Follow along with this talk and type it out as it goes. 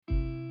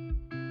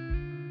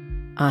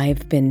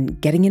I've been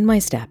getting in my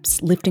steps,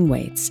 lifting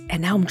weights,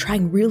 and now I'm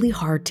trying really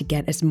hard to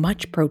get as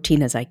much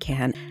protein as I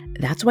can.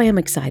 That's why I'm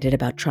excited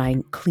about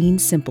trying Clean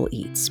Simple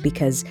Eats,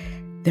 because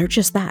they're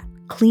just that,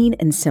 clean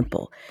and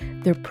simple.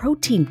 Their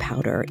protein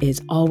powder is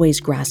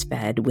always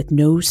grass-fed with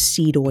no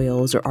seed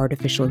oils or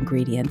artificial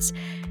ingredients.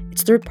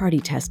 It's third-party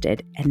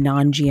tested and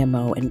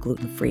non-GMO and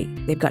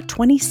gluten-free. They've got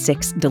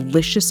 26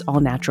 delicious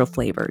all-natural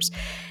flavors.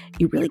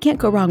 You really can't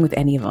go wrong with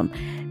any of them.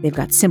 They've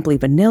got simply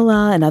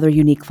vanilla and other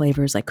unique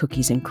flavors like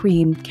cookies and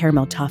cream,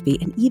 caramel toffee,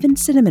 and even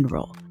cinnamon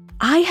roll.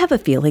 I have a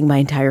feeling my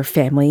entire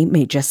family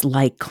may just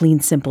like Clean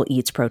Simple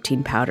Eats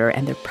protein powder,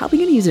 and they're probably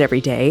going to use it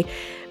every day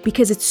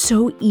because it's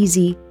so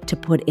easy to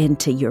put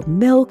into your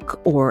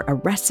milk or a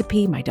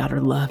recipe my daughter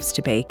loves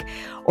to bake,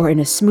 or in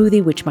a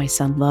smoothie which my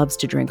son loves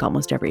to drink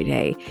almost every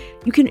day.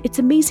 It's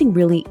amazing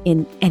really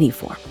in any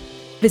form.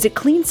 Visit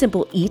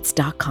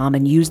cleansimpleeats.com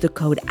and use the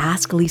code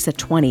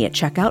AskLisa20 at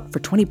checkout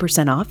for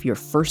 20% off your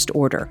first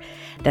order.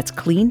 That's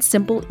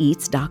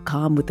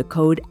cleansimpleeats.com with the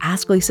code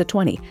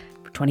AskLisa20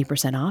 for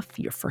 20% off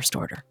your first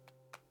order.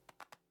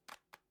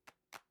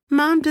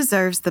 Mom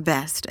deserves the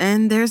best,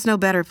 and there's no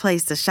better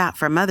place to shop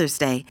for Mother's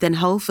Day than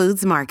Whole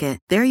Foods Market.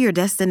 They're your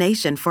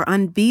destination for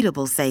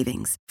unbeatable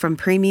savings, from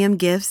premium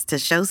gifts to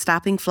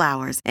show-stopping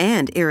flowers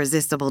and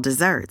irresistible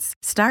desserts.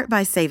 Start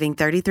by saving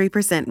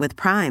 33% with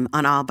Prime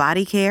on all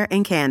body care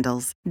and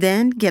candles.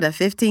 Then get a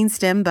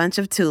 15-stem bunch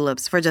of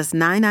tulips for just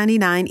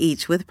 $9.99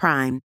 each with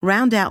Prime.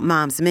 Round out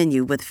Mom's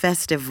menu with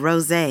festive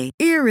rosé,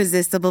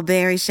 irresistible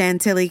berry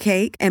chantilly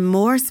cake, and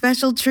more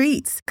special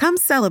treats. Come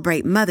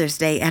celebrate Mother's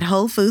Day at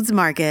Whole Foods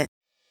Market.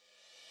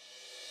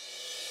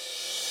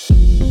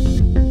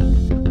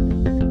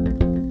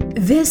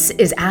 This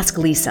is Ask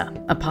Lisa,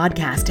 a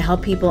podcast to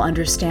help people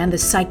understand the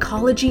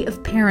psychology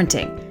of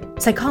parenting.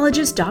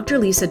 Psychologist Dr.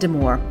 Lisa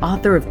Damour,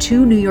 author of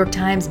 2 New York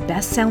Times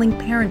best-selling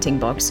parenting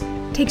books,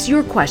 takes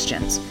your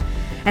questions.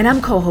 And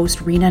I'm co-host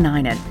Rena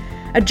Ninan,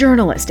 a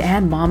journalist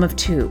and mom of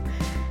 2.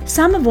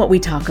 Some of what we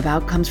talk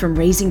about comes from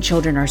raising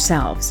children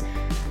ourselves.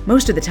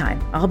 Most of the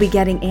time, I'll be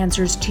getting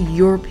answers to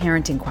your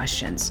parenting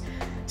questions.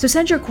 So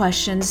send your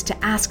questions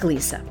to Ask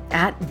Lisa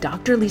at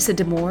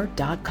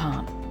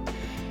drlisadamour.com.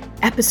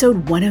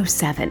 Episode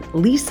 107,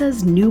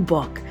 Lisa's new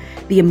book,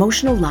 The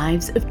Emotional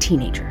Lives of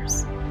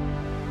Teenagers.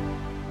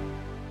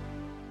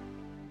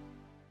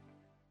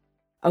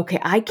 Okay,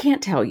 I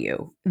can't tell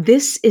you.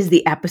 This is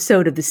the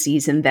episode of the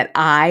season that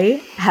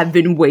I have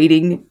been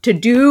waiting to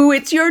do.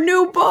 It's your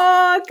new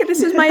book.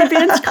 This is my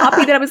advanced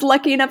copy that I was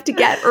lucky enough to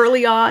get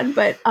early on.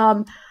 But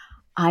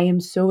I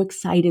am so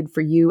excited for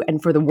you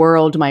and for the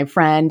world, my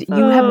friend.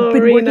 You have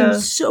been working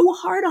so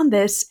hard on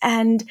this,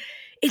 and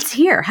it's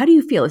here. How do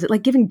you feel? Is it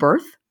like giving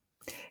birth?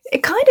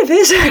 It kind of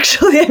is,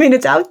 actually. I mean,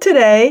 it's out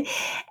today,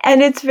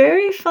 and it's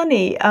very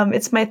funny.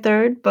 It's my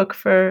 3rd book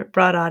for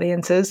broad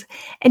audiences,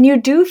 and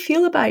you do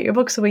feel about your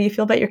books the way you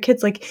feel about your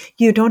kids. Like,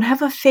 you don't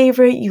have a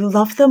favorite. You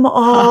love them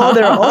all.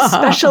 They're all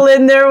special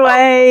in their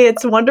way.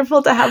 It's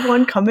wonderful to have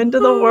one come into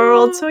the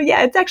world. So,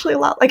 yeah, it's actually a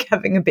lot like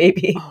having a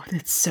baby. Oh,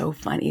 that's so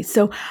funny.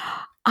 So,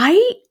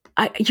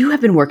 you have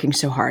been working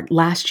so hard.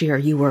 Last year,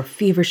 you were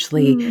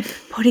feverishly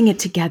putting it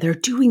together,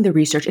 doing the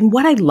research. And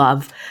what I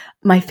love,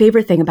 my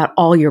favorite thing about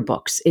all your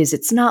books is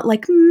it's not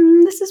like,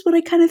 this is what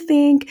I kind of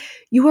think.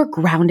 You are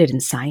grounded in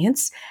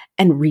science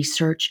and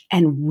research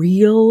and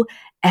real,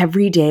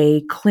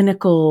 everyday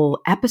clinical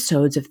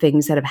episodes of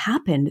things that have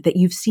happened that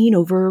you've seen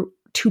over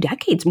 2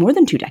 decades, more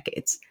than 2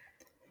 decades.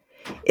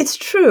 It's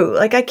true.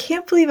 Like, I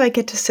can't believe I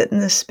get to sit in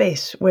this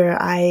space where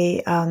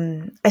I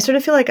sort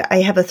of feel like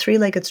I have a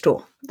 3-legged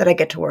stool that I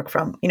get to work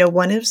from. You know,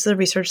 one is the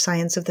research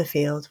science of the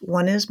field,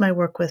 one is my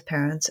work with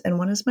parents, and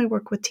one is my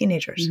work with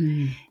teenagers.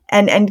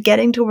 And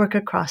getting to work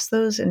across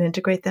those and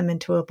integrate them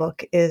into a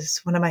book is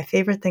one of my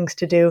favorite things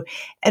to do.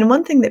 And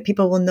one thing that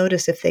people will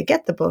notice if they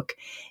get the book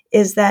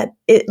is that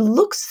it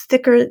looks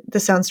thicker,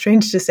 this sounds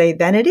strange to say,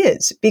 than it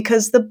is,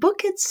 because the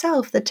book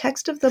itself, the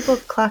text of the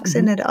book clocks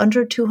in at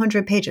under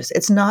 200 pages.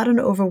 It's not an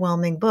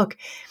overwhelming book.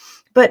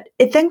 But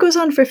it then goes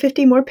on for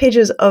 50 more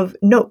pages of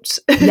notes.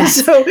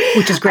 Yes, so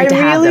which is great to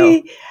have,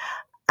 though.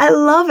 I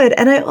love it.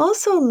 And I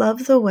also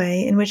love the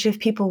way in which if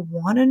people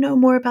want to know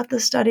more about the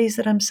studies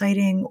that I'm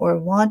citing or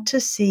want to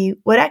see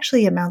what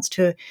actually amounts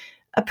to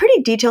a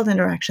pretty detailed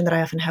interaction that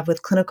I often have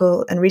with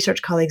clinical and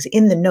research colleagues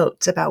in the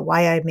notes about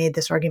why I made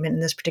this argument in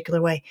this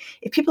particular way.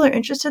 If people are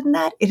interested in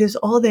that, it is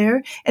all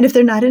there. And if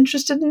they're not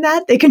interested in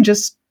that, they can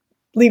just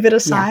leave it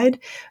aside.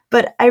 Yeah.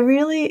 But I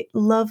really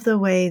love the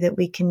way that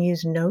we can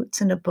use notes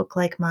in a book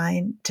like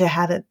mine to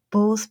have it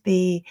both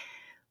be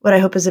what I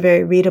hope is a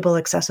very readable,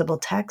 accessible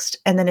text.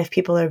 And then if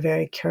people are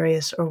very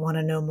curious or want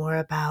to know more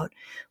about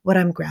what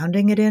I'm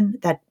grounding it in,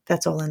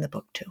 that's all in the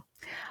book too.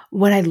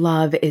 What I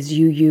love is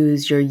you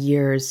use your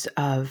years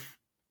of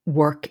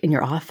work in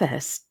your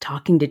office,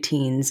 talking to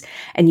teens,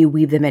 and you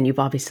weave them in. You've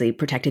obviously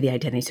protected the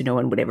identity so no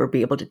one would ever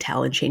be able to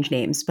tell and change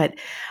names. But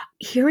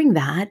hearing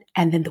that,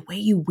 and then the way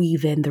you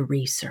weave in the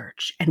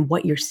research and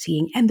what you're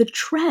seeing and the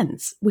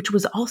trends, which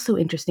was also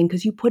interesting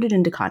because you put it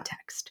into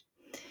context.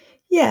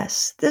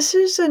 Yes, it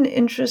was an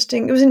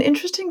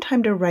interesting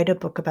time to write a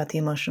book about the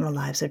emotional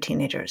lives of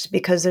teenagers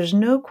because there's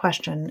no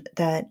question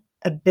that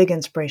a big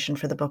inspiration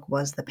for the book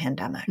was the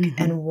pandemic Hmm.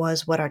 and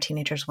was what our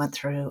teenagers went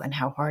through and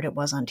how hard it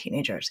was on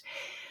teenagers.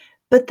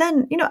 But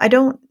then, I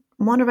don't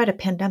want to write a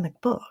pandemic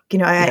book.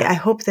 Yeah. I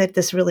hope that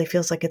this really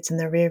feels like it's in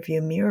the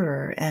rearview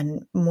mirror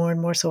and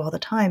more so all the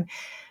time.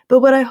 But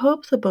what I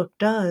hope the book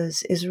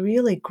does is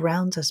really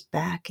grounds us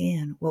back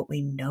in what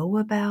we know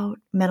about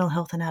mental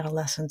health in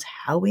adolescents,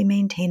 how we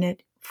maintain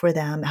it for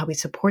them, how we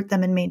support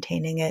them in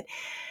maintaining it,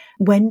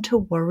 when to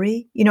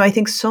worry. I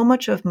think so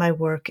much of my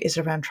work is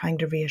around trying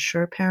to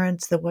reassure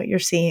parents that what you're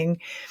seeing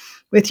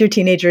with your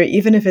teenager,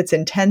 even if it's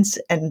intense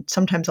and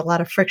sometimes a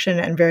lot of friction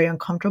and very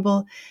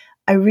uncomfortable,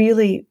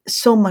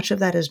 so much of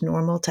that is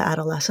normal to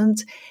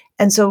adolescents.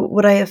 And so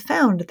what I have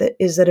found that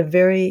is that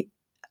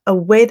a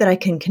way that I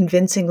can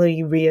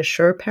convincingly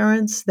reassure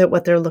parents that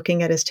what they're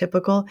looking at is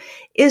typical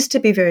is to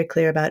be very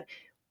clear about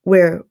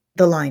where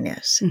the line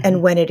is Hmm.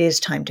 and when it is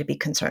time to be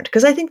concerned.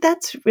 Because I think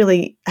that's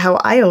really how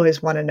I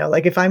always want to know.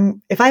 Like if I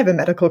have a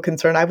medical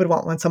concern, I would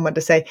want someone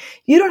to say,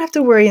 you don't have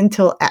to worry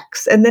until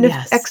X. And then if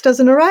Yes. X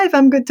doesn't arrive,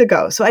 I'm good to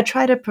go. So I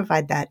try to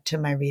provide that to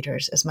my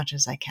readers as much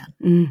as I can.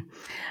 Mm.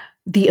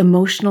 The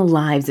Emotional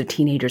Lives of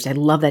Teenagers. I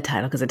love that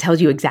title because it tells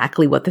you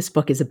exactly what this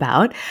book is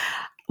about.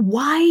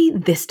 Why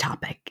this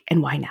topic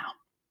and why now?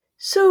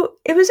 So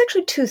it was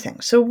actually two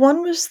things. So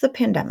one was the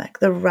pandemic,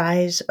 the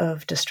rise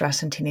of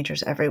distress in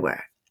teenagers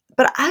everywhere.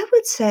 But I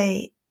would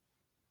say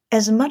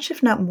as much,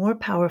 if not more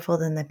powerful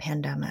than the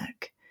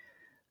pandemic,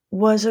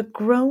 was a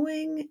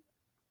growing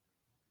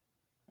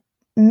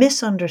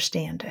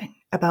misunderstanding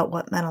about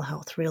what mental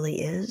health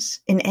really is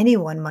in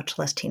anyone, much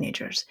less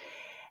teenagers.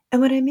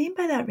 And what I mean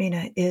by that,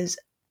 Rena, is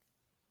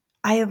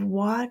I have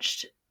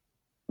watched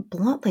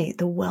bluntly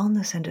the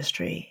wellness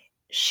industry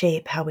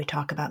shape how we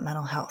talk about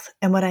mental health.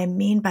 And what I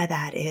mean by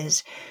that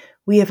is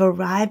we have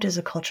arrived as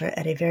a culture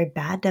at a very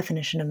bad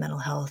definition of mental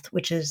health,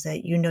 which is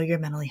that you're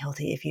mentally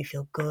healthy if you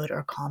feel good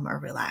or calm or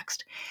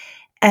relaxed.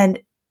 And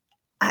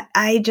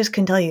I just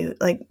can tell you,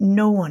 like,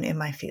 no one in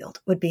my field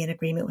would be in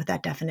agreement with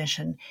that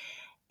definition.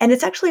 And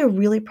it's actually a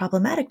really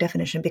problematic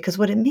definition because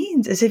what it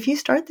means is if you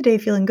start the day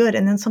feeling good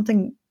and then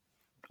something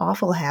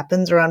awful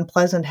happens or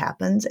unpleasant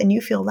happens and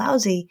you feel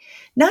lousy,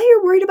 now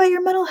you're worried about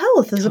your mental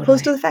health as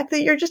opposed to Totally. the fact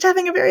that you're just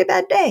having a very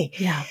bad day.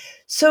 Yeah.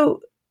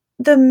 So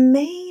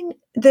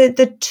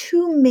the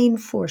two main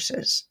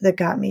forces that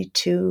got me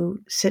to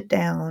sit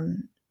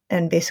down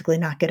and basically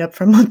not get up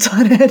for months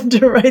on end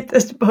to write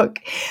this book,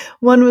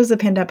 one was the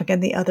pandemic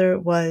and the other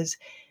was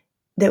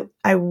that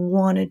I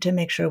wanted to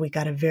make sure we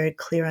got a very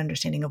clear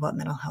understanding of what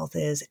mental health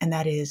is, and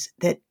that is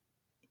that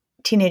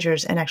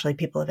teenagers and actually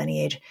people of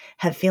any age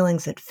have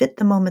feelings that fit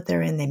the moment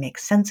they're in, they make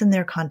sense in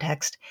their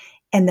context,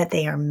 and that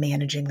they are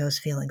managing those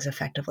feelings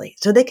effectively.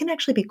 So they can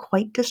actually be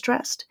quite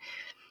distressed,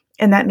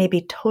 and that may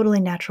be totally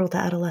natural to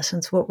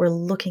adolescents. What we're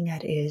looking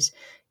at is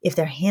if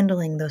they're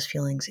handling those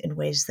feelings in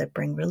ways that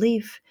bring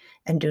relief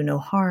and do no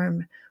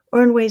harm,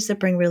 or in ways that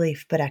bring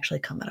relief but actually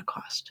come at a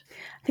cost.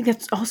 I think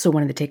that's also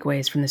one of the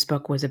takeaways from this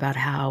book was about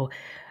how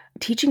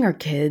teaching our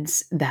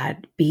kids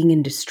that being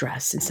in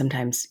distress and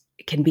sometimes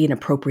can be an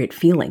appropriate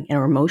feeling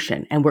or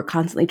emotion. And we're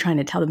constantly trying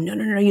to tell them, no,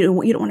 no, no, you don't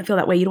want to feel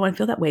that way. You don't want to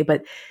feel that way.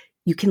 But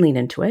you can lean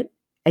into it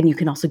and you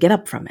can also get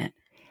up from it.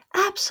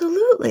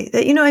 Absolutely.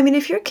 That,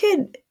 if your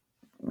kid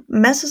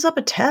messes up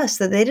a test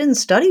that they didn't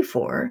study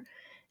for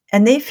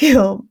and they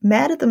feel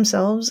mad at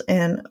themselves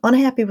and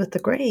unhappy with the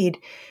grade,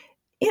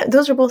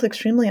 those are both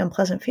extremely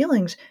unpleasant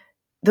feelings.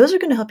 Those are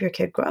going to help your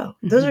kid grow.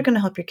 Those are Mhm. going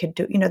to help your kid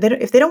do,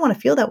 if they don't want to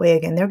feel that way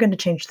again, they're going to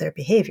change their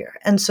behavior.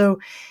 And so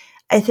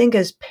I think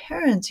as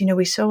parents,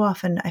 we so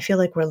often, I feel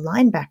like we're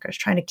linebackers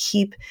trying to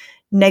keep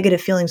negative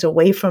feelings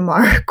away from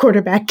our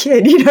quarterback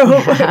kid,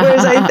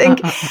 whereas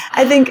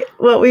I think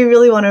what we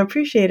really want to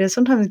appreciate is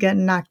sometimes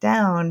getting knocked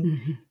down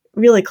Mhm.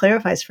 really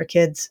clarifies for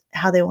kids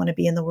how they want to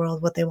be in the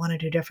world, what they want to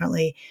do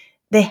differently.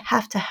 They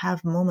have to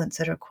have moments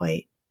that are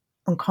quite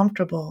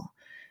uncomfortable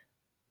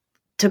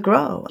to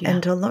grow Yeah.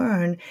 and to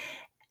learn.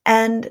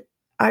 And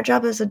our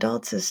job as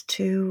adults is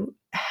to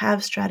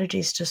have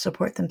strategies to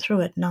support them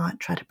through it, not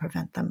try to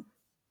prevent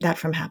that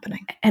from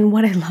happening. And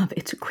what I love,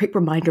 it's a great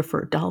reminder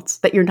for adults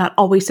that you're not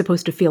always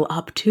supposed to feel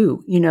up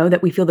too,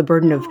 that we feel the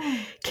burden of No.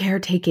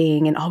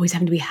 caretaking and always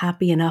having to be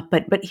happy and up.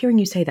 But hearing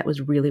you say that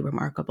was really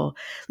remarkable.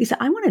 Lisa,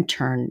 I want to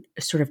turn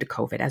sort of to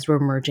COVID as we're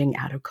emerging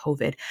out of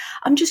COVID.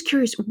 I'm just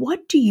curious,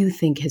 what do you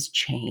think has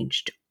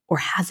changed or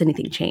has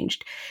anything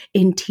changed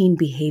in teen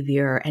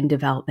behavior and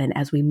development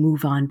as we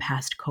move on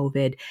past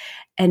COVID?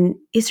 And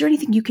is there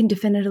anything you can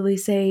definitively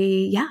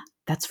say, yeah,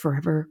 that's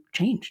forever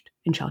changed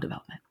in child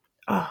development?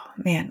 Oh,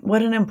 man,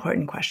 what an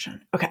important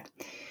question. Okay.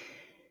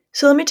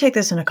 So let me take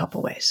this in a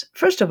couple ways.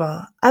 First of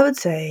all, I would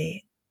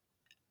say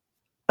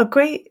a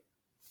great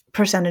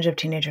percentage of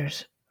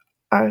teenagers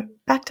are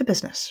back to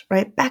business,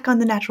 right? Back on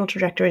the natural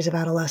trajectories of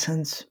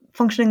adolescence,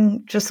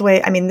 functioning just the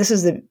way, I mean, this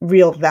is the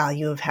real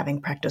value of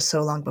having practiced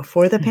so long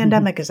before the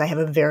pandemic, is I have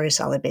a very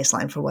solid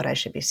baseline for what I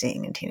should be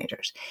seeing in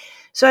teenagers.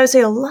 So I would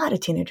say a lot of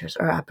teenagers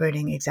are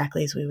operating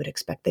exactly as we would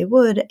expect they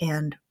would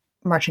and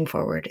marching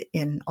forward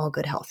in all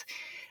good health.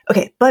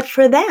 Okay, but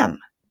for them,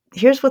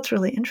 here's what's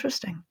really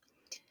interesting.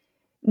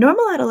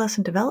 Normal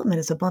adolescent development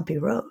is a bumpy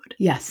road.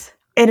 Yes.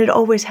 And it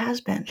always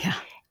has been. Yeah.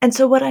 And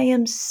so what I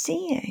am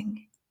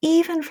seeing,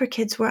 even for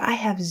kids where I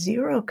have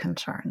zero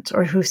concerns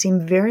or who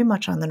seem very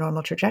much on the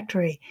normal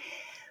trajectory,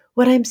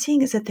 what I'm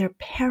seeing is that their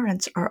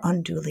parents are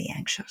unduly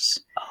anxious.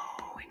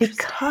 Oh,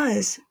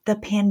 because the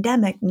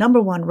pandemic, number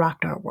one,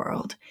 rocked our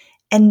world,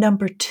 and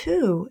number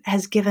two,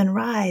 has given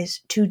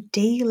rise to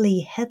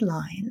daily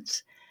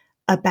headlines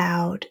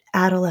about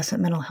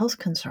adolescent mental health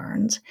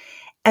concerns.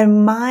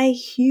 And my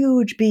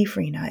huge beef,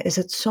 Rena, is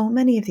that so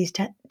many of these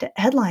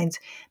headlines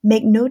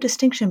make no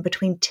distinction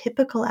between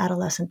typical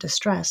adolescent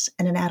distress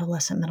and an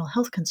adolescent mental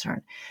health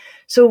concern.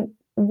 So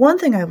one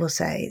thing I will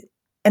say,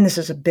 and this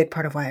is a big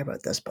part of why I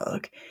wrote this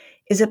book,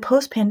 is that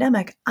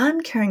post-pandemic,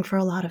 I'm caring for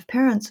a lot of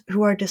parents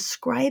who are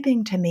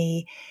describing to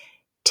me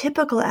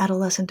typical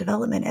adolescent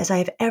development as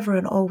I've ever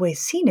and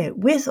always seen it,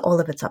 with all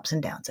of its ups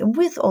and downs and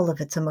with all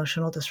of its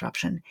emotional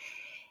disruption.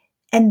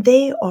 And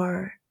they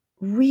are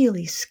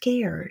really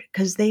scared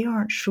because they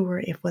aren't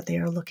sure if what they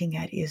are looking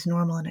at is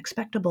normal and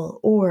expectable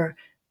or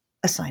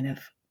a sign of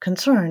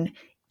concern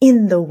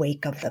in the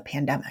wake of the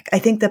pandemic. I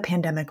think the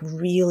pandemic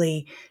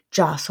really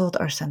jostled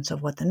our sense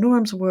of what the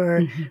norms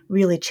were,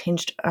 really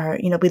changed our,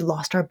 we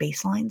lost our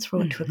baselines for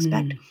what to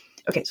expect.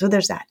 Okay, so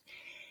there's that.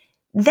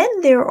 Then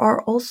there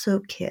are also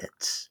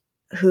kids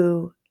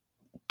who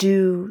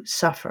do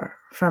suffer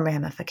from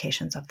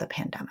ramifications of the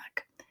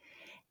pandemic.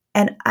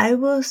 And I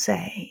will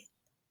say,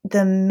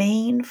 the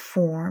main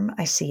form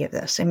I see of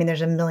this, I mean,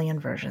 there's a million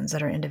versions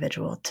that are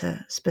individual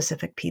to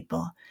specific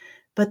people,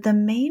 but the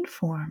main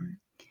form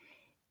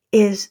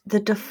is the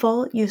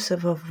default use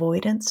of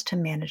avoidance to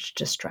manage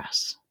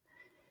distress.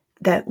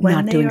 That when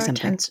not they doing are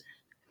something. tense,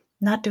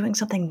 not doing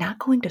something, not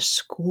going to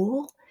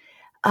school,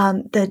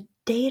 the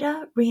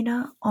data,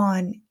 Rena,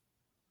 on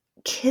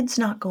kids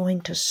not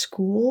going to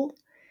school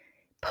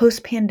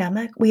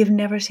post-pandemic, we have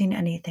never seen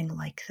anything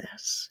like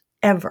this.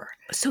 Ever.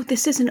 So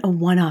this isn't a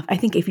one-off. I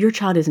think if your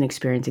child isn't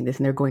experiencing this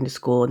and they're going to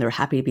school and they're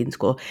happy to be in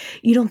school,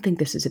 you don't think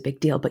this is a big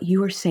deal. But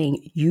you are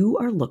saying you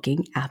are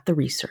looking at the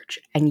research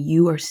and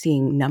you are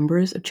seeing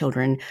numbers of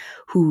children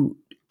who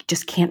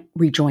just can't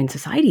rejoin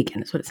society again.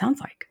 That's what it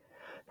sounds like.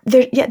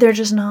 They're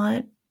just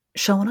not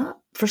showing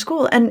up for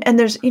school. And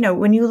there's,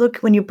 when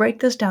you break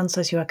this down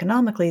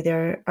socioeconomically,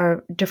 there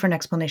are different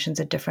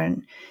explanations at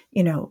different,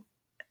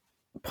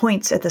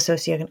 points at the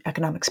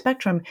socioeconomic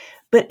spectrum,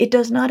 but it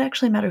does not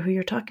actually matter who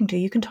you're talking to.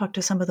 You can talk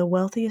to some of the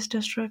wealthiest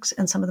districts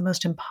and some of the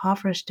most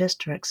impoverished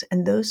districts,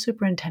 and those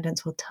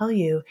superintendents will tell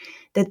you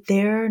that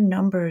their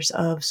numbers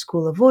of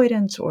school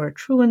avoidance or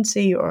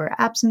truancy or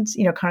absence,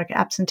 chronic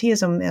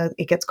absenteeism,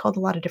 it gets called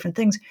a lot of different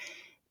things.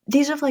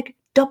 These have like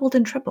doubled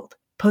and tripled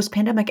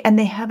post-pandemic, and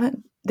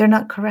they're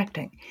not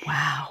correcting.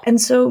 Wow. And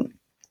so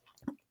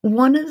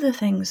one of the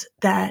things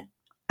that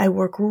I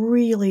work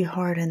really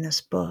hard in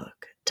this book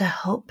to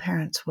help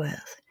parents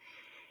with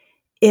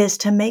is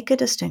to make a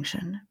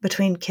distinction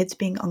between kids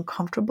being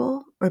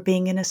uncomfortable or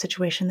being in a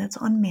situation that's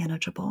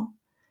unmanageable.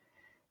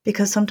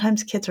 Because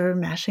sometimes kids are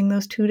mashing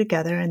those two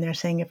together and they're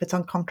saying, if it's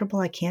uncomfortable,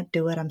 I can't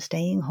do it. I'm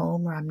staying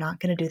home, or I'm not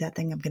going to do that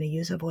thing. I'm going to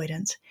use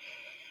avoidance.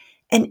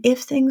 And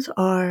if things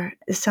are,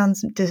 it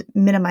sounds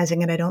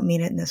minimizing and I don't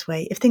mean it in this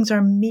way, if things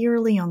are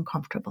merely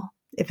uncomfortable,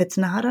 if it's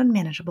not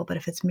unmanageable, but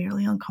if it's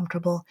merely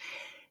uncomfortable,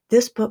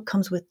 this book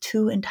comes with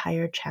 2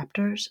 entire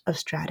chapters of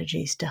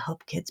strategies to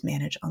help kids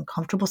manage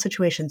uncomfortable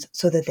situations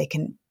so that they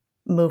can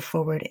move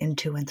forward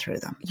into and through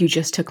them. You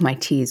just took my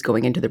tease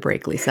going into the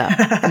break, Lisa.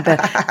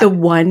 The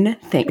one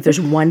thing, if there's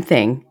one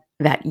thing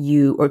that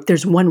if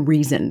there's one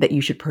reason that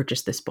you should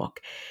purchase this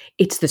book,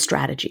 it's the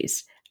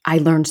strategies. I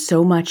learned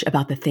so much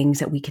about the things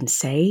that we can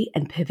say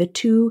and pivot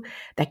to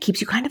that keeps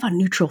you kind of on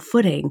neutral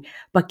footing,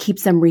 but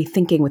keeps them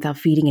rethinking without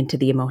feeding into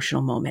the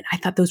emotional moment. I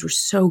thought those were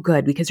so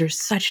good because there's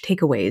such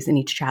takeaways in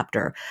each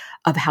chapter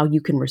of how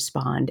you can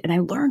respond. And I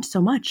learned so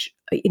much,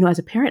 as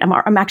a parent.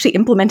 I'm actually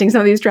implementing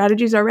some of these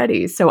strategies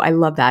already. So I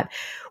love that.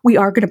 We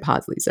are going to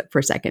pause, Lisa, for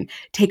a second,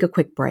 take a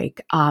quick break.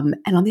 And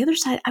on the other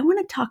side, I want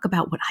to talk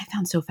about what I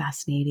found so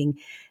fascinating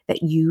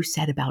that you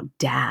said about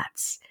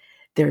dads.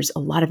 There's a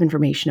lot of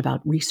information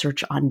about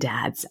research on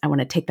dads. I want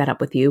to take that up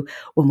with you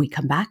when we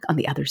come back on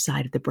the other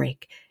side of the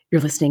break.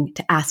 You're listening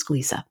to Ask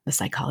Lisa, the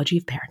Psychology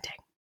of Parenting.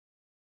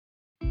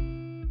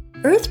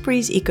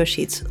 EarthBreeze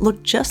EcoSheets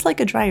look just like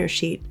a dryer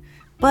sheet,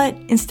 but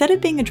instead of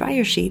being a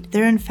dryer sheet,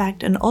 they're in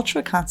fact an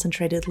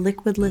ultra-concentrated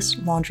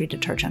liquidless laundry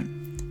detergent.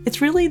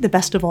 It's really the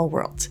best of all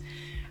worlds.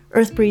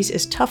 EarthBreeze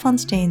is tough on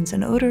stains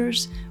and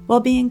odors while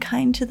being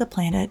kind to the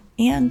planet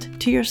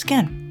and to your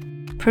skin.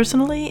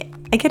 Personally,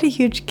 I get a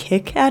huge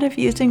kick out of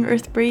using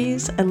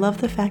EarthBreeze. I love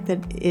the fact that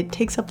it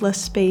takes up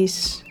less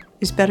space,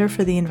 is better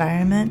for the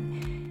environment,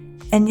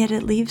 and yet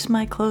it leaves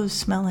my clothes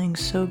smelling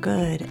so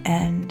good.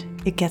 And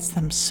it gets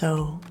them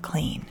so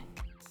clean.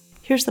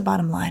 Here's the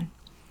bottom line.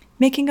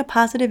 Making a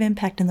positive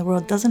impact in the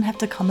world doesn't have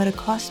to come at a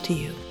cost to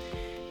you.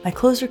 My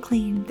clothes are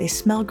clean, they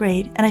smell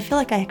great, and I feel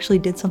like I actually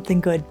did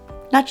something good,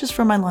 not just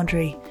for my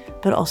laundry,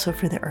 but also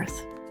for the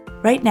earth.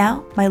 Right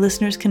now, my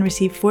listeners can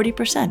receive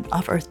 40%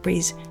 off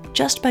EarthBreeze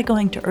just by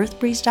going to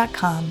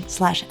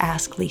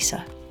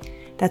earthbreeze.com/asklisa.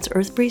 That's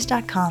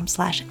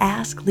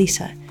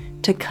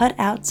earthbreeze.com/asklisa to cut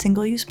out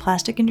single-use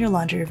plastic in your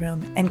laundry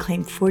room and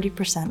claim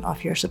 40%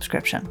 off your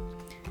subscription.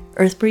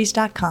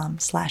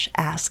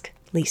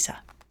 earthbreeze.com/asklisa.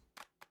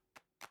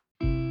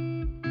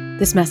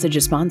 This message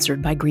is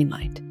sponsored by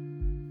Greenlight.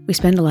 We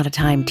spend a lot of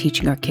time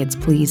teaching our kids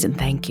please and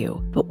thank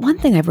you, but one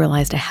thing I've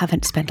realized I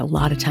haven't spent a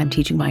lot of time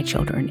teaching my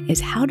children is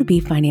how to be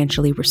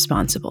financially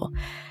responsible.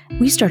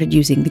 We started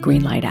using the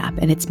Greenlight app,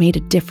 and it's made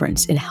a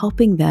difference in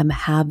helping them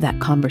have that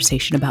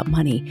conversation about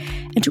money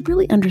and to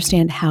really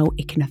understand how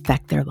it can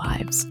affect their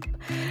lives.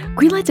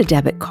 Greenlight's a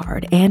debit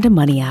card and a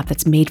money app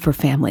that's made for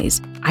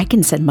families. I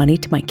can send money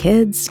to my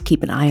kids,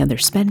 keep an eye on their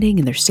spending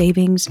and their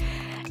savings.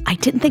 I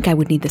didn't think I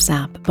would need this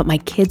app, but my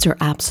kids are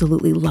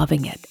absolutely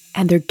loving it,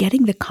 and they're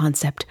getting the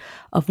concept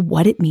of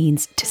what it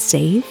means to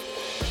save.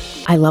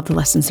 I love the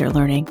lessons they're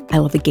learning. I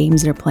love the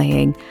games they're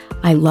playing.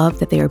 I love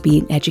that they are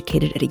being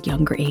educated at a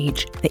younger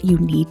age that you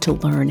need to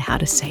learn how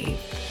to save.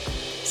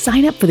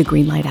 Sign up for the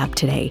Greenlight app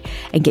today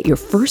and get your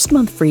first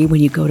month free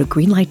when you go to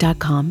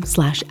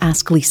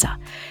greenlight.com/asklisa.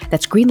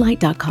 That's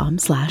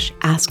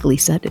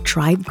greenlight.com/asklisa to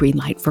try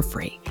Greenlight for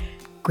free.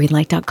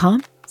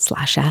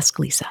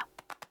 greenlight.com/asklisa.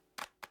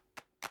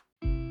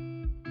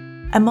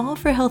 I'm all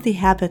for healthy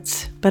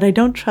habits, but I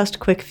don't trust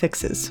quick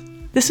fixes.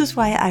 This is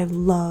why I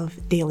love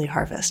Daily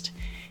Harvest.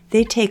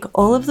 They take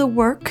all of the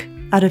work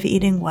out of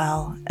eating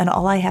well, and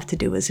all I have to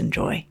do is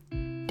enjoy.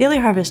 Daily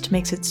Harvest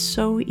makes it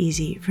so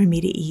easy for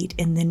me to eat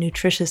in the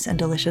nutritious and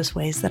delicious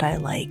ways that I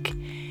like.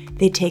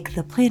 They take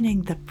the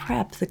planning, the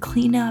prep, the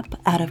cleanup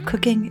out of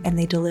cooking, and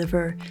they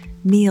deliver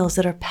meals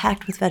that are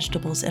packed with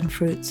vegetables and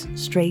fruits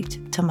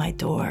straight to my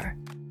door.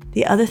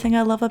 The other thing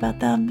I love about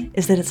them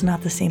is that it's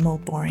not the same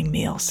old boring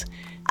meals.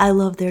 I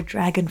love their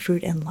dragon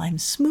fruit and lime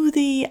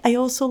smoothie. I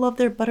also love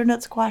their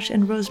butternut squash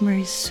and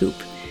rosemary soup.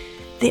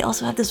 They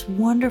also have this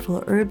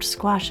wonderful herbed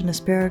squash and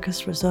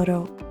asparagus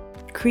risotto.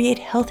 Create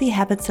healthy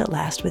habits that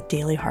last with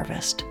Daily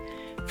Harvest.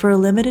 For a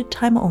limited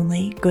time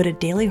only, go to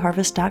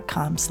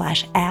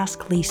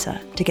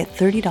dailyharvest.com/asklisa to get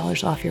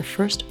 $30 off your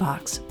first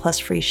box plus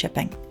free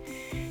shipping.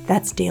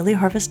 That's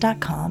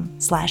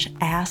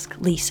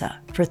dailyharvest.com/asklisa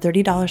for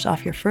 $30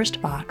 off your first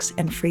box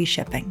and free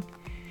shipping.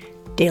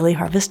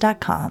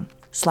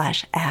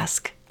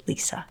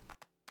 dailyharvest.com/asklisa.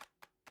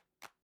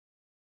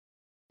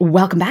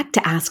 Welcome back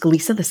to Ask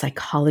Lisa, the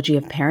Psychology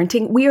of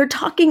Parenting. We are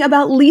talking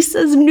about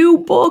Lisa's new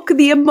book,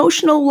 The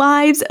Emotional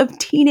Lives of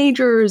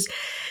Teenagers,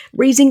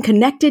 Raising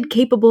Connected,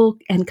 Capable,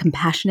 and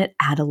Compassionate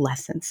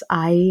Adolescents.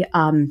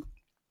 I'm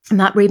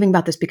not raving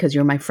about this because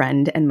you're my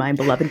friend and my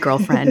beloved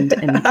girlfriend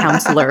and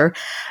counselor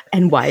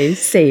and wise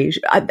sage.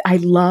 I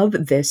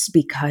love this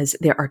because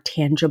there are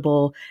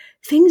tangible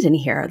things in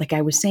here. Like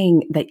I was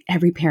saying, that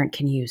every parent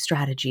can use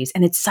strategies.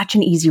 And it's such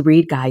an easy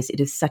read, guys. It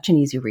is such an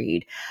easy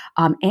read.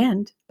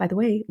 And by the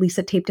way,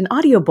 Lisa taped an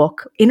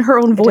audiobook in her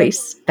own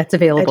voice that's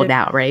available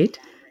now, right?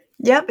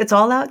 Yep, it's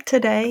all out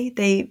today.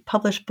 They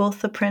publish both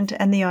the print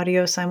and the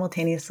audio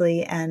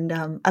simultaneously, and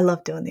I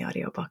love doing the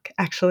audiobook,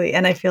 actually.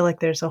 And I feel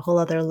like there's a whole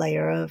other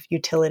layer of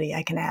utility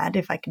I can add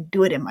if I can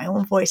do it in my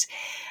own voice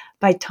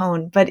by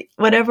tone. But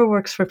whatever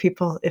works for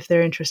people, if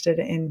they're interested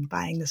in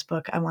buying this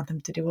book, I want them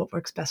to do what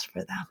works best for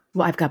them.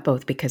 Well, I've got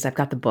both because I've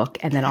got the book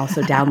and then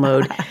also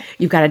download.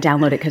 You've got to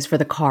download it because for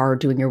the car,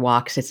 doing your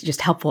walks, it's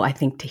just helpful, I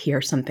think, to hear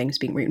some things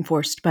being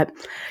reinforced. But,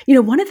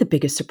 one of the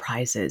biggest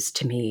surprises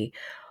to me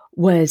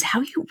was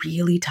how you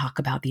really talk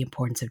about the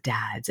importance of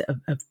dads,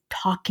 of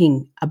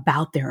talking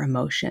about their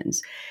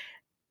emotions.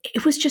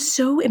 It was just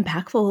so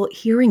impactful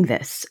hearing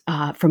this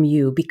from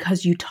you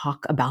because you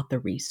talk about the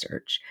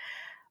research.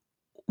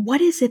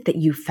 What is it that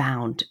you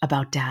found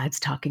about dads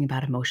talking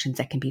about emotions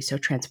that can be so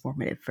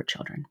transformative for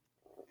children?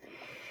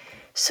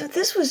 So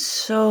this was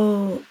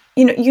so,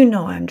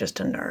 I'm just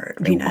a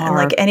nerd. You are.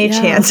 Like any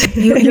chance.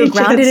 You're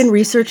grounded in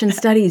research and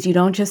studies. You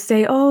don't just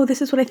say, oh,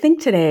 this is what I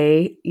think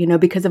today,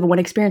 because of one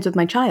experience with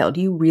my child.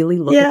 You really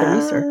look at the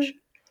research.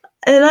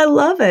 And I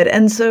love it.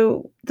 And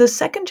so the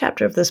second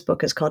chapter of this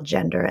book is called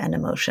Gender and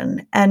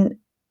Emotion. And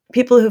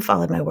people who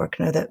followed my work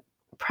know that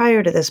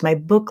prior to this, my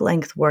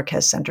book-length work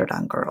has centered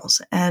on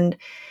girls. And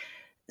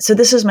so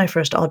this is my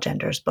first all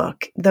genders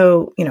book,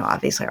 though,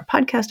 obviously our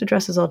podcast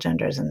addresses all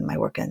genders and my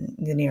work in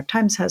the New York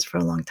Times has for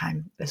a long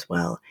time as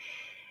well.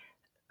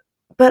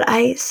 But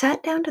I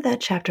sat down to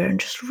that chapter and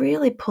just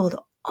really pulled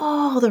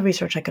all the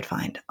research I could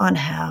find on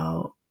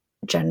how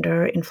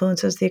gender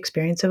influences the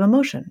experience of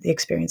emotion, the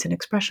experience and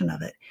expression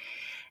of it.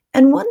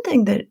 And one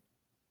thing that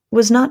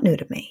was not new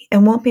to me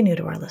and won't be new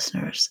to our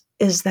listeners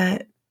is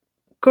that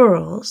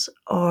girls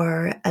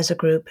are, as a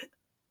group,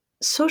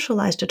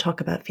 socialized to talk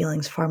about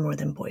feelings far more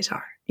than boys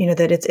are.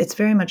 That it's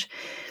very much,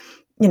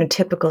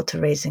 typical to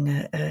raising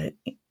a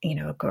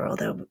girl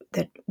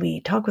that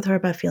we talk with her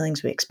about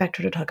feelings. We expect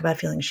her to talk about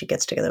feelings. She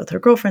gets together with her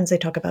girlfriends. They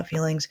talk about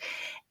feelings.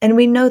 And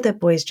we know that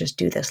boys just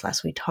do this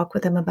less. We talk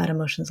with them about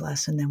emotions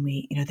less. And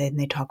then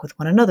they talk with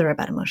one another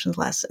about emotions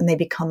less, and they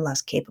become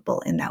less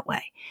capable in that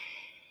way.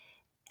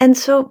 And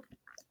so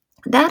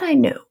that I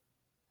knew.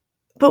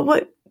 But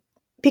what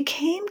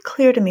became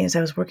clear to me as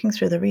I was working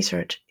through the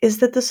research is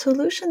that the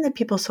solution that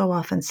people so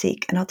often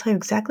seek, and I'll tell you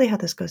exactly how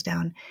this goes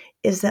down,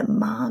 is that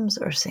moms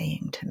are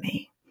saying to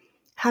me,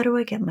 how do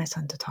I get my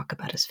son to talk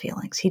about his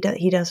feelings? He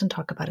doesn't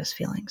talk about his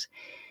feelings.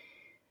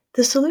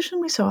 The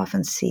solution we so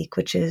often seek,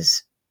 which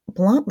is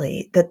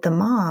bluntly that the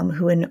mom,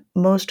 who in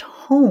most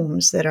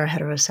homes that are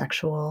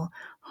heterosexual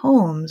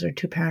homes or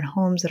two-parent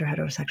homes that are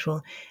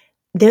heterosexual,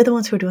 they're the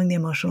ones who are doing the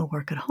emotional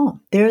work at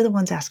home. They're the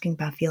ones asking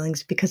about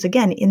feelings because,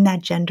 again, in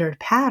that gendered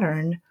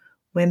pattern,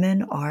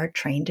 women are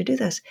trained to do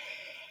this.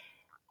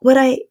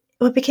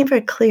 What became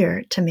very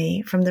clear to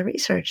me from the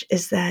research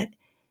is that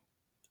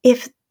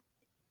if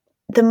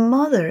the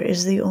mother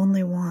is the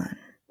only one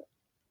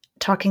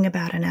talking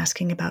about and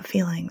asking about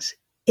feelings,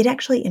 it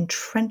actually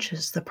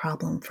entrenches the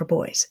problem for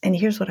boys. And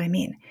here's what I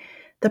mean.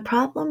 The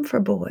problem for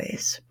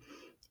boys,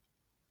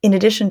 in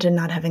addition to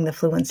not having the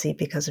fluency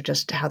because of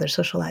just how they're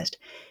socialized,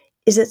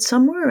 is that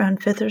somewhere around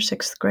 5th or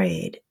 6th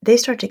grade, they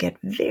start to get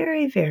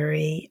very,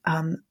 very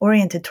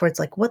oriented towards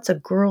like what's a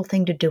girl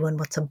thing to do and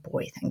what's a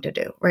boy thing to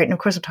do, right? And of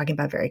course, I'm talking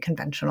about very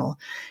conventional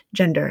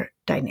gender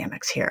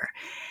dynamics here.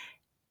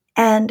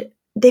 And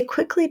they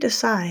quickly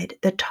decide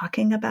that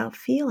talking about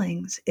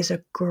feelings is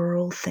a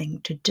girl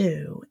thing to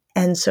do.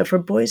 And so for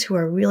boys who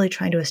are really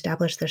trying to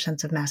establish their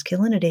sense of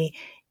masculinity,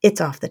 it's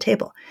off the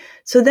table.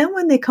 So then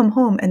when they come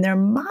home and their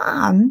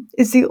mom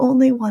is the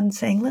only one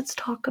saying, let's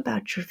talk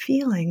about your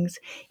feelings,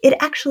 it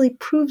actually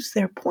proves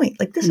their point.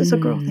 Like, this is a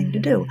girl thing to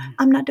do.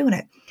 I'm not doing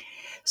it.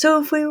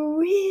 So if we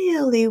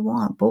really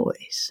want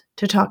boys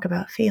to talk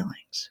about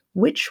feelings,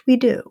 which we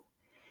do,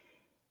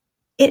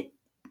 it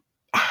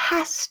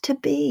has to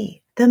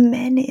be the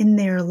men in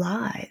their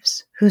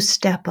lives who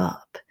step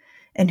up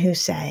and who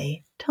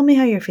say, tell me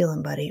how you're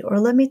feeling, buddy, or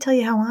let me tell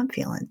you how I'm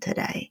feeling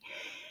today.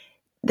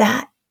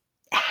 That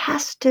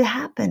has to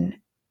happen.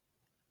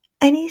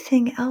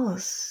 Anything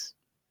else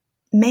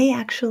may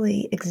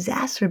actually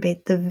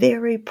exacerbate the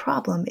very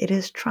problem it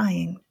is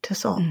trying to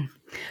solve.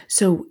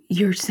 So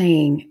you're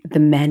saying the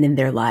men in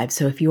their lives.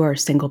 So if you are a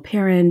single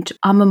parent,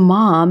 I'm a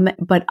mom,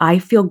 but I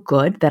feel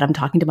good that I'm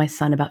talking to my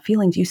son about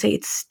feelings. You say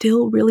it's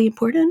still really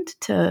important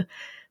to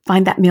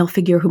find that male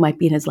figure who might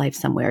be in his life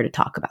somewhere to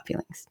talk about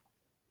feelings.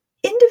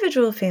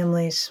 Individual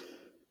families,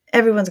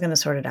 everyone's going to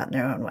sort it out in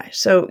their own way.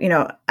 So,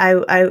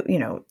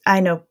 I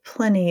know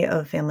plenty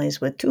of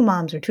families with 2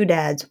 moms or 2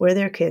 dads where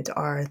their kids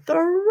are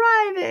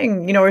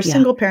thriving, or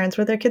single parents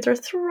where their kids are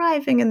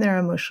thriving in their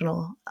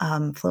emotional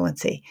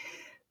fluency.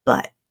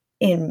 But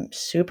in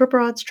super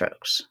broad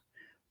strokes,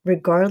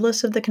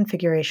 regardless of the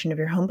configuration of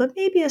your home, but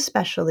maybe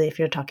especially if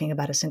you're talking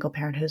about a single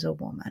parent who's a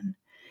woman,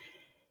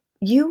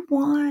 you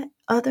want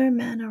other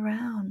men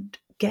around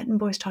getting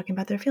boys talking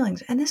about their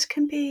feelings. And this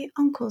can be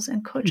uncles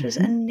and coaches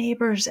and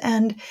neighbors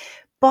and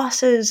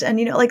bosses. And,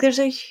 there's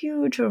a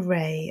huge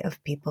array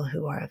of people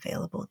who are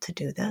available to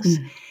do this.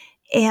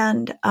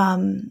 And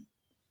I'm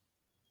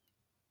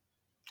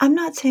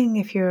not saying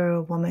if you're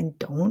a woman,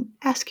 don't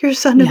ask your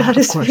son about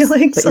his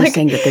feelings. But you're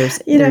saying that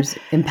there's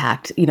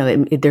impact.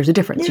 There's a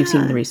difference. You've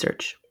seen in the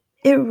research.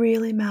 It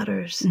really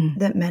matters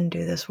that men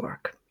do this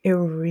work. It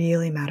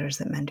really matters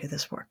that men do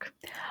this work.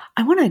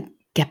 I want to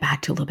get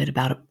back to a little bit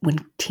about when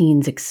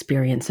teens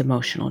experience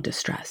emotional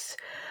distress.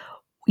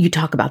 You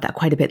talk about that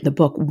quite a bit in the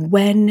book.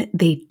 When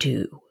they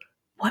do,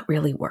 what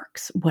really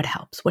works? What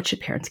helps? What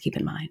should parents keep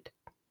in mind?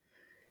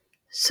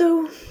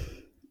 So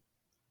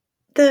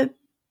the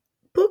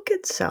book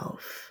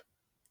itself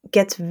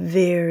gets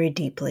very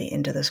deeply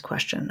into this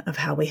question of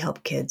how we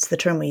help kids. The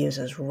term we use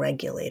is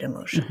regulate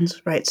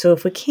emotions, right? So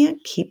if we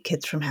can't keep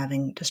kids from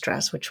having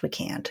distress, which we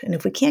can't, and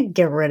if we can't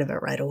get rid of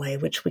it right away,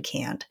 which we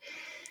can't,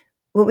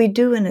 what we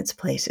do in its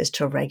place is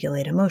to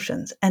regulate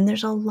emotions. And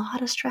there's a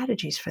lot of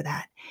strategies for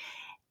that.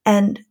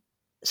 And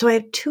so I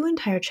have 2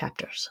 entire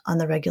chapters on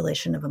the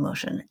regulation of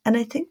emotion. And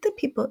I think that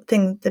people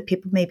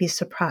may be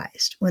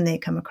surprised when they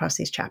come across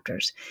these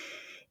chapters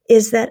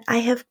is that I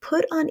have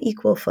put on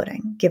equal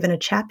footing, given a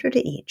chapter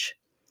to each,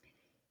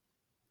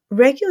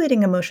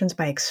 regulating emotions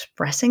by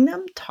expressing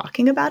them,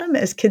 talking about them,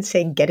 as kids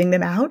say, getting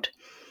them out,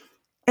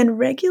 and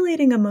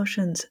regulating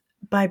emotions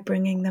by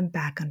bringing them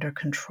back under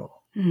control.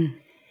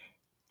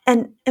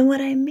 And what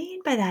I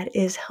mean by that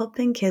is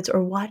helping kids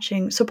or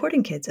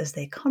supporting kids as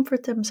they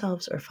comfort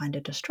themselves or find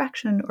a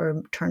distraction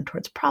or turn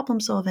towards problem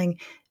solving,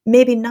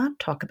 maybe not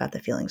talk about the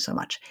feelings so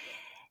much.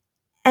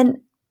 And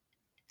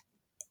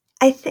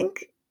I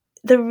think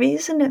the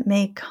reason it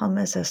may come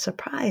as a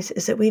surprise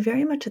is that we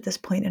very much at this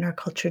point in our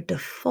culture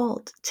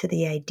default to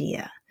the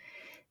idea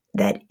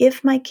that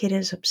if my kid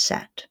is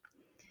upset,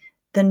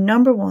 the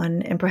number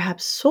one and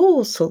perhaps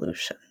sole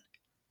solution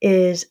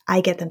is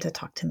I get them to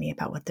talk to me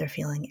about what they're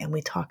feeling, and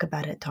we talk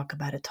about it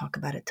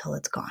till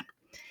it's gone.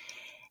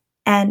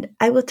 And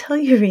I will tell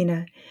you,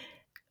 Rena,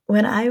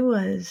 when I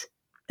was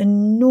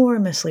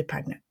enormously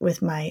pregnant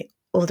with my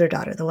older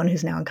daughter, the one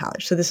who's now in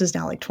college, so this is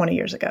now like 20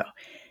 years ago,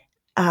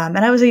 and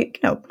I was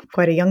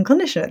quite a young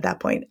clinician at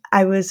that point.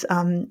 I was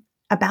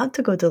about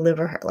to go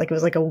deliver her, like it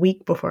was like a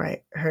week before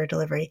her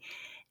delivery,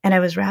 and I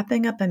was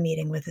wrapping up a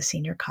meeting with a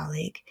senior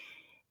colleague,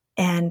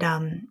 and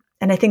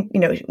I think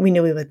we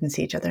knew we wouldn't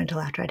see each other until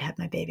after I'd had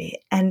my baby,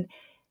 and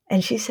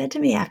she said to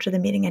me after the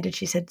meeting ended,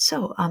 she said,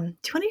 "So, do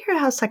you want to hear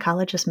how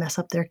psychologists mess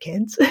up their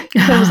kids?"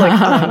 And I was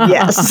like,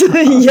 "Yes,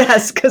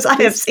 yes, because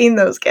I have seen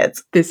those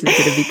kids. This is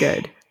going to be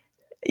good."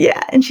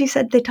 Yeah, and she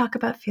said they talk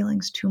about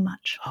feelings too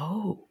much.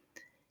 Oh.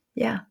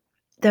 Yeah.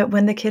 That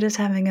when the kid is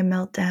having a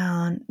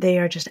meltdown, they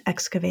are just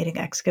excavating,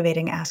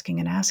 asking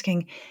and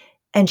asking.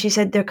 And she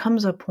said there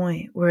comes a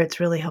point where it's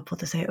really helpful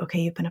to say,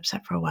 okay, you've been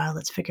upset for a while.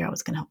 Let's figure out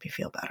what's going to help you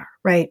feel better,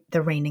 right?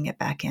 They're reining it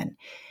back in.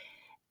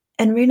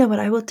 And Rena, what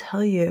I will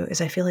tell you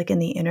is I feel like in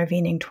the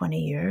intervening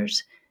 20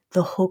 years,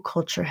 the whole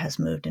culture has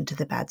moved into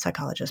the bad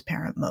psychologist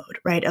parent mode,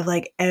 right? Of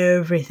like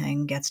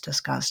everything gets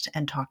discussed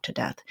and talked to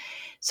death.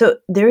 So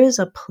there is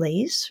a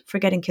place for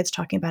getting kids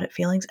talking about it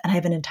feelings. And I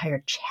have an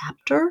entire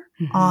chapter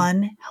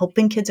on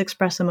helping kids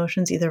express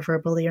emotions, either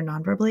verbally or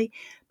non-verbally.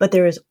 But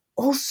there is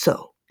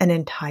also an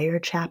entire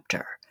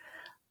chapter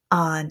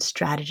on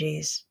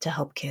strategies to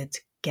help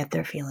kids get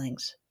their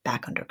feelings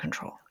back under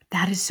control.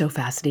 That is so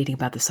fascinating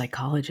about the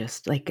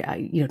psychologist. Like,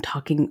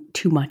 talking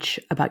too much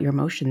about your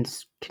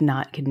emotions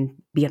can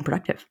be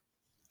unproductive.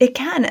 It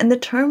can. And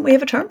we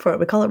have a term for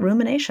it. We call it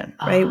rumination,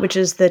 right? Which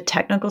is the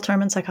technical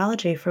term in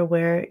psychology for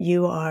where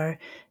you are,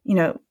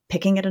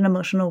 picking at an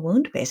emotional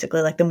wound,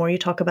 basically. Like the more you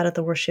talk about it,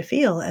 the worse you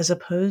feel, as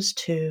opposed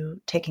to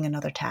taking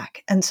another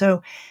tack. And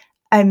so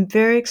I'm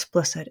very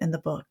explicit in the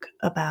book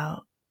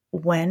about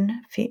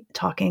when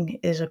talking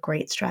is a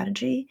great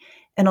strategy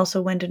and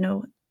also when to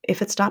know if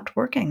it stopped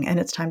working and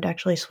it's time to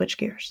actually switch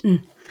gears.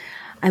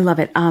 I love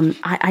it.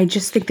 I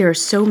just think there are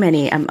so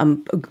many.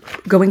 I'm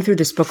going through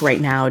this book right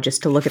now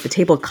just to look at the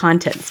table of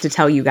contents to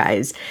tell you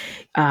guys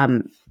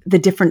the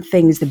different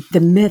things, the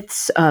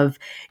myths of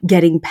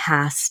getting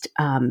past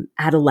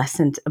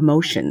adolescent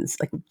emotions,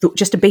 like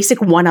just a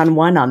basic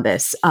one-on-one on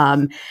this,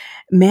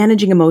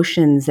 managing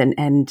emotions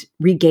and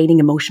regaining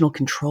emotional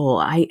control.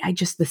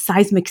 The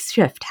seismic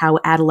shift, how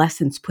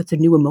adolescence puts a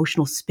new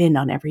emotional spin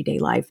on everyday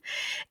life.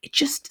 It's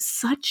just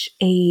such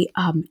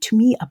to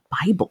me, a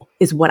Bible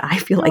is what I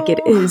feel like it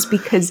is,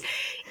 because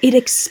it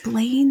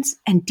explains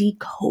and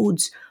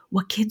decodes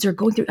what kids are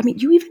going through. I mean,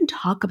 you even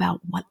talk about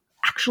what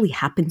actually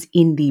happens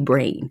in the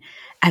brain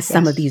as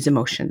some of these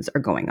emotions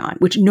are going on,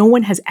 which no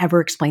one has ever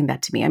explained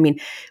that to me. I mean,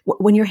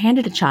 when you're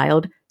handed a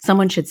child,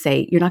 someone should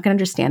say, you're not going to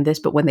understand this,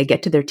 but when they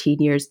get to their teen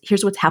years,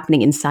 here's what's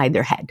happening inside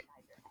their head.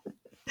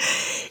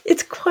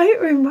 It's quite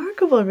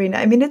remarkable, Rena.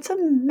 I mean, it's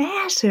a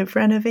massive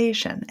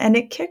renovation, and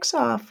it kicks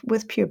off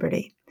with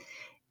puberty.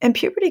 And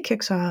puberty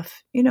kicks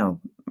off,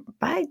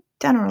 by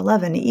 10 or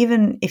 11,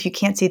 even if you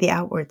can't see the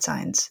outward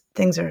signs,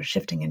 things are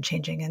shifting and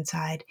changing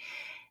inside.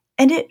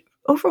 And it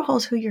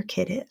overhauls who your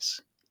kid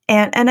is.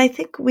 And I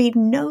think we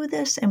know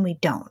this and we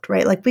don't,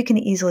 right? Like we can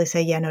easily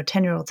say,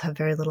 10-year-olds have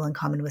very little in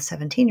common with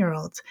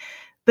 17-year-olds.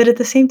 But at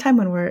the same time,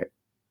 when we're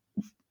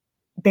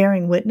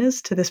bearing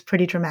witness to this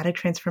pretty dramatic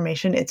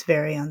transformation, it's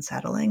very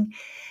unsettling.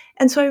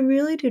 And so I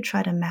really do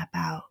try to map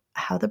out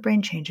how the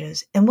brain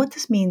changes and what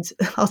this means.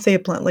 I'll say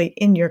it bluntly,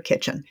 in your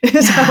kitchen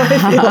is how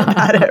I feel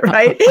about it,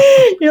 right?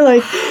 You're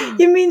like,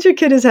 it means your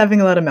kid is having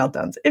a lot of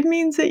meltdowns. It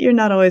means that you're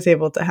not always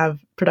able to have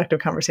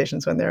productive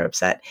conversations when they're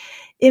upset.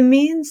 It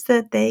means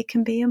that they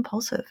can be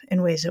impulsive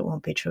in ways that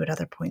won't be true at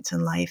other points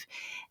in life.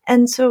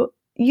 And so,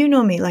 you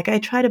know me, like I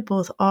try to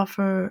both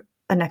offer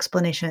an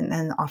explanation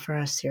and offer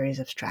a series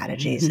of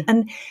strategies.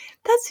 And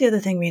that's the other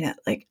thing, Rena,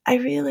 like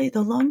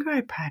the longer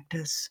I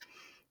practice,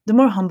 the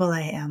more humble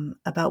I am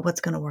about what's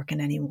going to work in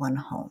any one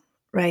home,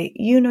 right?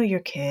 You know your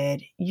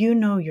kid, you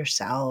know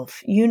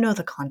yourself, you know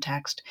the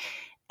context.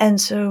 And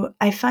so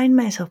I find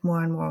myself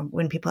more and more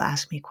when people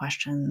ask me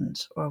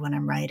questions or when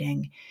I'm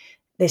writing,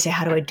 they say,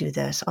 how do I do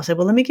this? I'll say,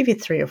 well, let me give you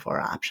 3 or 4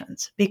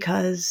 options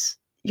because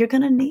you're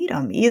going to need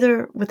them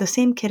either with the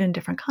same kid in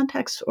different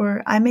contexts,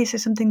 or I may say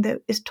something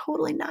that is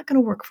totally not going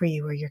to work for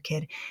you or your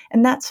kid.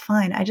 And that's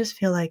fine. I just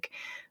feel like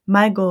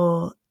my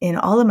goal in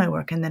all of my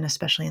work, and then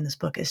especially in this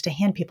book, is to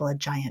hand people a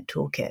giant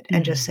toolkit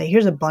and just say,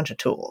 here's a bunch of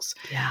tools.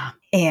 Yeah.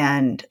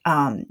 And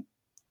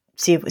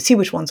see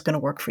which one's going to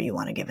work for you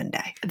on a given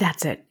day.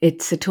 That's it.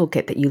 It's a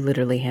toolkit that you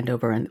literally hand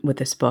over with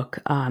this book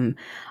on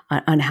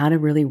how to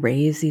really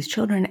raise these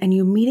children. And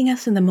you meeting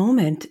us in the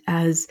moment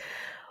as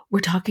we're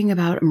talking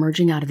about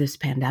emerging out of this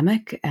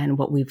pandemic and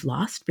what we've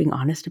lost, being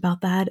honest about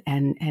that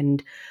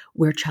and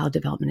where child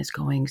development is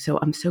going. So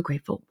I'm so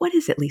grateful. What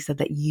is it, Lisa,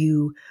 that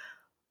you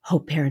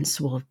hope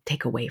parents will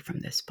take away from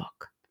this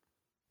book?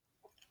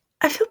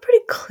 I feel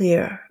pretty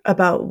clear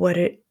about what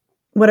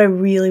I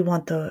really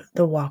want the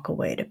walk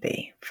away to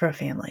be for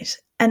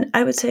families. And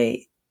I would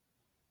say,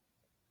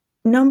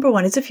 number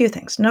one, it's a few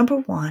things. Number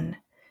one,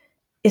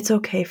 it's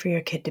okay for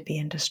your kid to be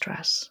in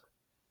distress.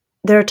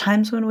 There are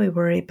times when we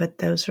worry, but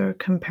those are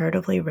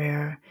comparatively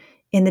rare.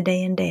 in the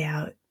day in, day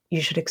out,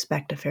 you should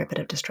expect a fair bit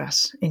of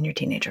distress in your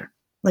teenager.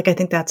 Like, I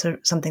think that's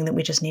something that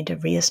we just need to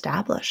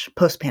reestablish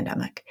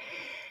post-pandemic.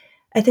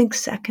 I think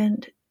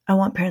second, I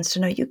want parents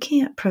to know you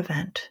can't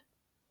prevent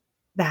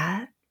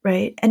that,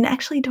 right? And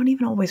actually don't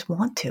even always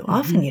want to. Mm-hmm.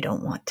 Often you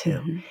don't want to.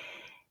 Mm-hmm.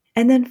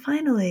 And then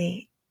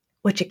finally,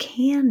 what you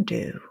can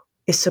do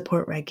is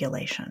support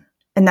regulation.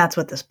 And that's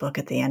what this book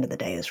at the end of the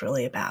day is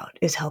really about,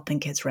 is helping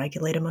kids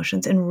regulate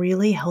emotions in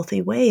really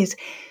healthy ways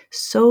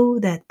so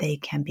that they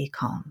can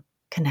become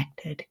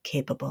connected,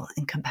 capable,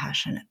 and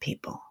compassionate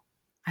people.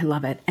 I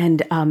love it.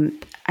 And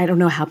I don't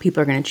know how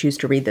people are going to choose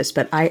to read this,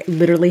 but I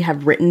literally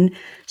have written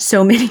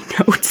so many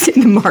notes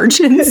in the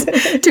margins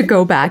to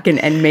go back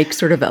and make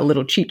sort of a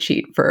little cheat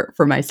sheet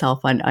for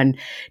myself on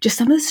just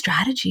some of the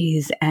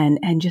strategies and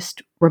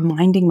just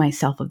reminding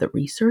myself of the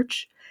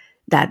research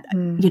that,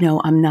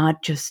 I'm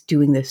not just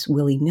doing this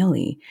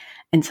willy-nilly.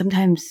 And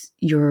sometimes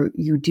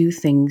you do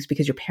things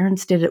because your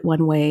parents did it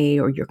one way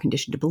or you're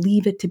conditioned to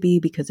believe it to be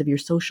because of your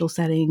social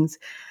settings.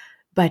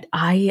 But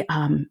I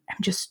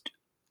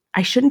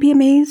shouldn't be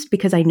amazed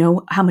because I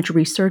know how much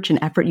research and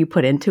effort you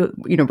put into,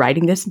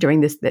 writing this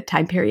during that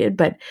time period.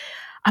 But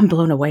I'm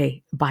blown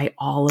away by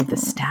all of the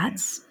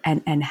stats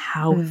and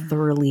how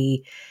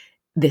thoroughly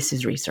this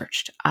is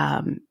researched.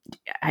 I'm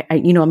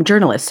a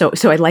journalist,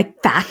 so I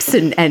like facts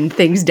and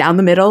things down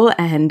the middle.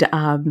 And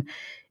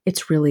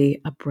it's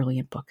really a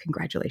brilliant book.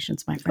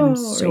 Congratulations, my friend. I'm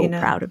so Rena,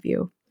 proud of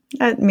you.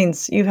 That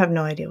means you have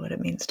no idea what it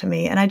means to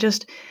me. And I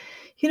just,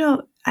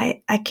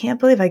 I can't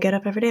believe I get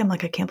up every day. I'm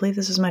like, I can't believe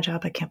this is my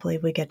job. I can't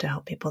believe we get to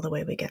help people the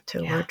way we get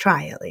to, or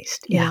try at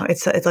least. You know,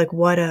 it's like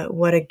what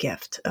a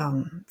gift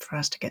for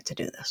us to get to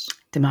do this.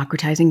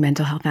 Democratizing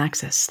mental health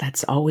access.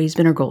 That's always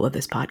been our goal of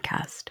this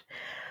podcast.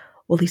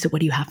 Well, Lisa, what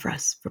do you have for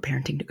us for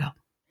Parenting to Go?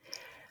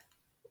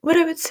 What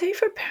I would say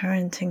for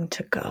Parenting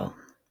to Go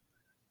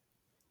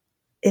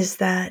is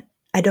that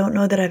I don't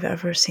know that I've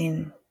ever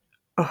seen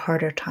a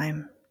harder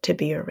time to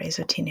be or raise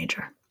a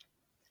teenager.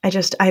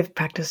 I've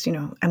practiced,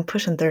 I'm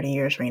pushing 30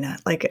 years, Rena.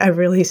 Like, I've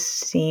really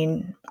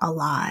seen a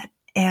lot.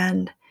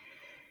 And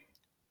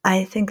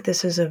I think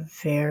this is a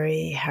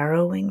very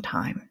harrowing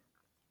time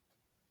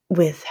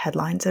with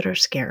headlines that are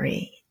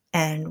scary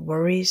and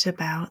worries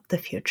about the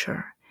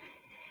future.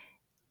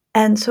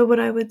 And so what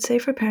I would say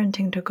for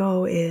Parenting to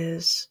Go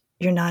is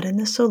you're not in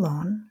this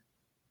alone.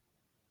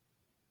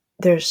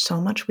 There's so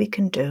much we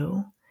can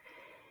do.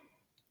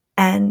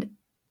 And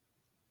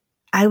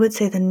I would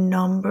say the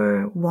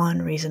number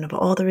one reason of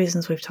all the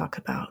reasons we've talked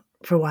about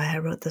for why I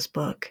wrote this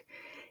book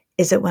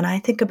is that when I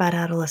think about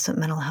adolescent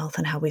mental health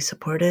and how we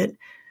support it,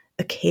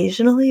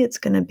 occasionally it's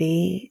going to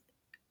be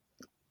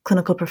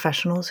clinical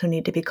professionals who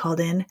need to be called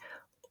in.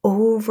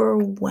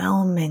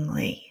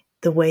 Overwhelmingly,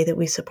 the way that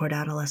we support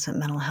adolescent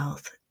mental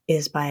health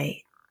is by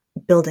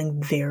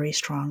building very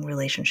strong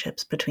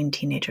relationships between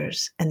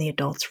teenagers and the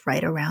adults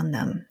right around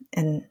them.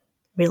 And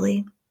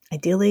really,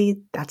 ideally,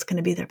 that's going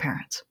to be their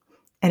parents.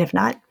 And if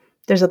not,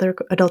 there's other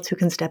adults who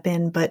can step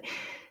in, but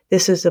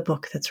this is a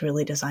book that's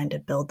really designed to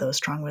build those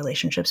strong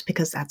relationships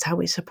because that's how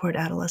we support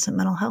adolescent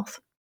mental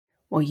health.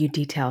 Well, you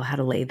detail how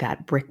to lay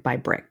that brick by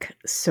brick.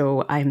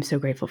 So I'm so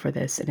grateful for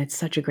this. And it's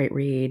such a great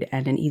read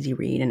and an easy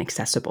read and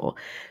accessible.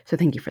 So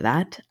thank you for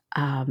that.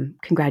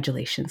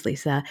 Congratulations,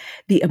 Lisa.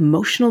 The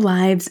Emotional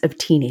Lives of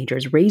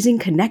Teenagers, Raising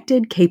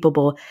Connected,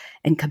 Capable,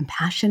 and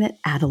Compassionate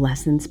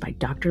Adolescents by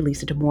Dr.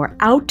 Lisa Damour.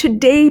 Out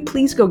today.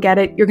 Please go get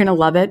it. You're going to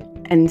love it.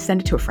 And send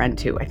it to a friend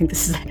too. I think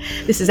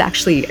this is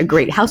actually a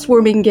great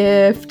housewarming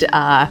gift,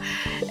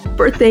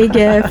 birthday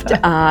gift.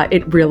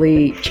 It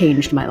really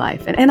changed my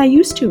life. And I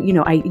used to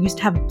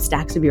have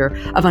stacks of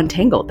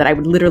Untangled that I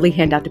would literally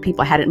hand out to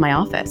people. I had it in my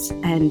office.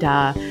 And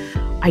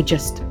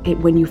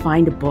when you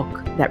find a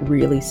book that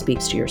really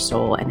speaks to your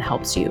soul and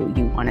helps you,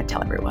 you want to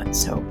tell everyone.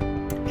 So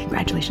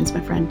congratulations,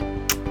 my friend.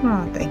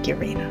 Oh, thank you,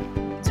 Rena.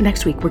 So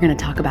next week, we're going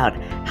to talk about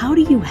how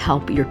do you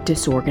help your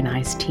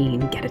disorganized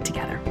teen get it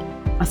together.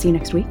 I'll see you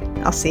next week.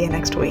 I'll see you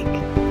next week.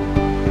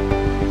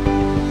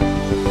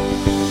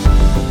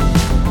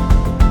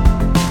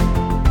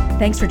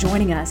 Thanks for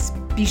joining us.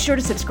 Be sure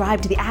to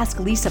subscribe to the Ask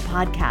Lisa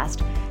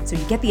podcast so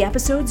you get the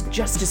episodes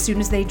just as soon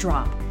as they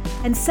drop.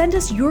 And send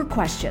us your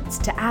questions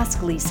to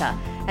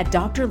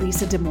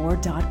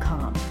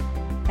asklisa@drlisadamour.com.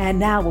 And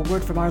now a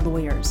word from our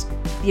lawyers.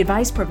 The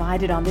advice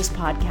provided on this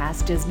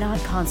podcast does not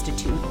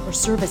constitute or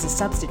serve as a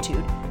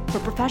substitute for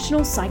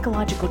professional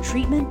psychological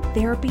treatment,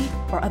 therapy,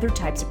 or other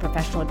types of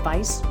professional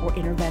advice or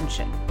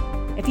intervention.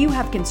 If you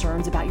have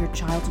concerns about your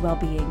child's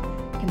well-being,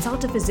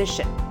 consult a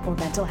physician or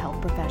mental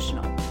health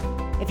professional.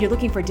 If you're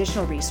looking for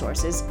additional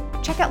resources,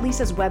 check out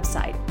Lisa's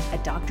website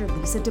at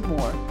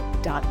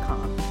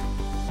drlisadamour.com.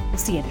 We'll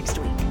see you next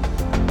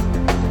week.